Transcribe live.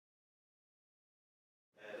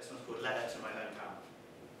letter to my hometown.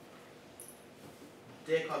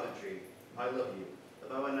 Dear Coventry, I love you,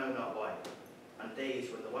 although I know not why, on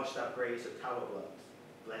days when the washed-out greys of tower blocks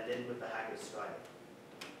blend in with the haggard sky.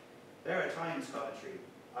 There are times, Coventry,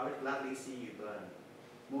 I would gladly see you burn,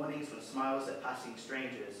 mornings when smiles at passing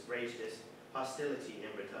strangers raise this hostility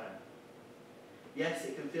in return. Yes,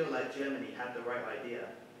 it can feel like Germany had the right idea,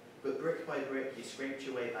 but brick by brick you scraped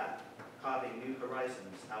your way back, carving new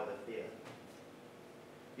horizons out of fear.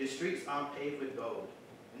 Your streets aren't paved with gold,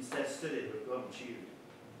 instead studded with gum chewed,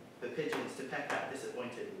 for pigeons to peck at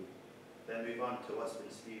disappointedly, then move on to what's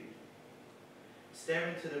been spewed.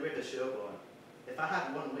 Staring to the river Sherborne, if I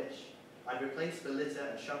had one wish, I'd replace the litter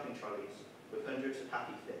and shopping trolleys with hundreds of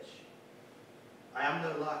happy fish. I am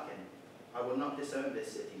no larkin, I will not disown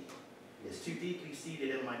this city. It's too deeply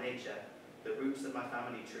seated in my nature, the roots of my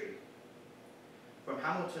family tree. From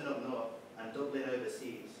Hamilton up north and Dublin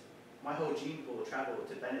overseas, my whole gene pool travelled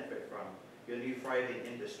to benefit from your new thriving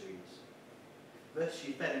industries. Thus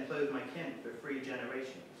you fed and clothed my kin for 3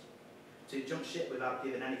 generations. To jump ship without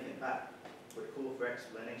giving anything back would call for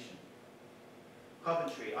explanation.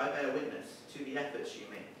 Coventry, I bear witness to the efforts you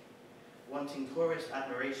make. Wanting tourist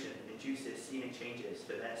admiration induces scenic changes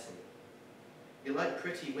for their sake. You're like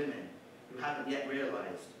pretty women who haven't yet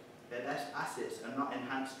realised their best assets are not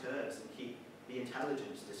enhanced curves and keep the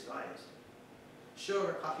intelligence disguised.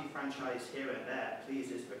 Sure, a coffee franchise here and there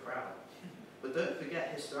pleases the crowd, but don't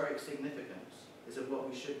forget historic significance is of what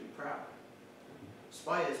we should be proud.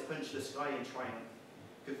 Spires punch the sky in triumph,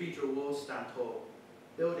 cathedral walls stand tall,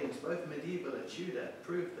 buildings both medieval and Tudor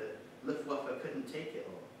prove that Luftwaffe couldn't take it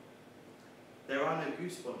all. There are no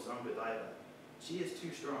goosebumps on Godiva, she is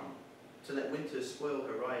too strong to let winters spoil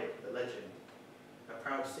her ride, the legend. A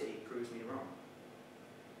proud city proves me wrong.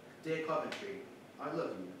 Dear Coventry, I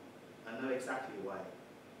love you, and know exactly why.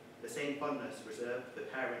 The same fondness reserved for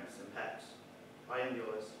parents and pets. I am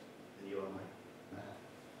yours, and you are mine.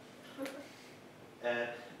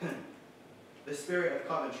 The spirit of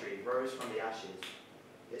Coventry rose from the ashes,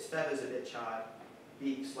 its feathers a bit charred,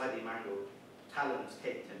 beak slightly mangled, talons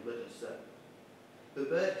caked in blood and soot. The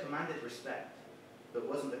bird commanded respect, but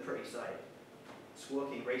wasn't a pretty sight,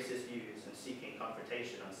 squawking racist views and seeking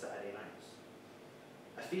confrontation on Saturday nights.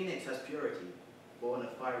 A phoenix has purity, born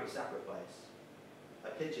of fiery sacrifice.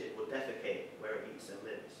 A pigeon will defecate where it eats and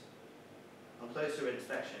lives. On closer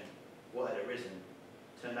inspection, what had arisen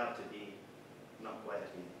turned out to be not quite a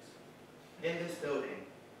phoenix. In this building,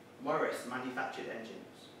 Morris manufactured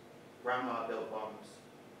engines, Grandma built bombs,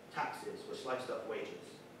 taxes were sliced off wages.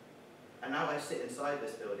 And now I sit inside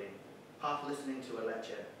this building, half listening to a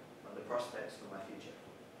lecture on the prospects for my future.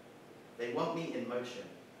 They want me in motion,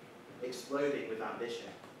 exploding with ambition,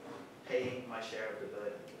 paying my share of the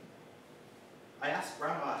burden. I asked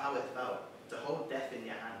Grandma how it felt to hold death in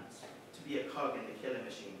your hands, to be a cog in the killing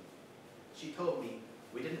machine. She told me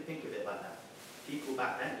we didn't think of it like that. People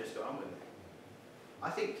back then just got on with it. I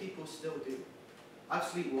think people still do. I've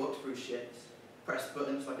sleepwalked through shits, pressed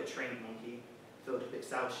buttons like a trained monkey, filled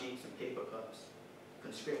Excel sheets and paper cups,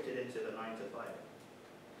 conscripted into the 9 to 5.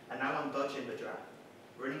 And now I'm dodging the draft,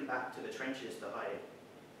 running back to the trenches to hide,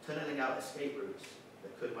 tunneling out escape routes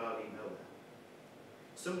that could well lead nowhere.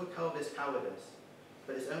 Some would call this cowardice,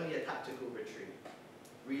 but it's only a tactical retreat,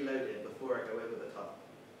 reloading before I go over the top,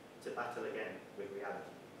 to battle again with reality.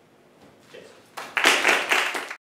 Cheers.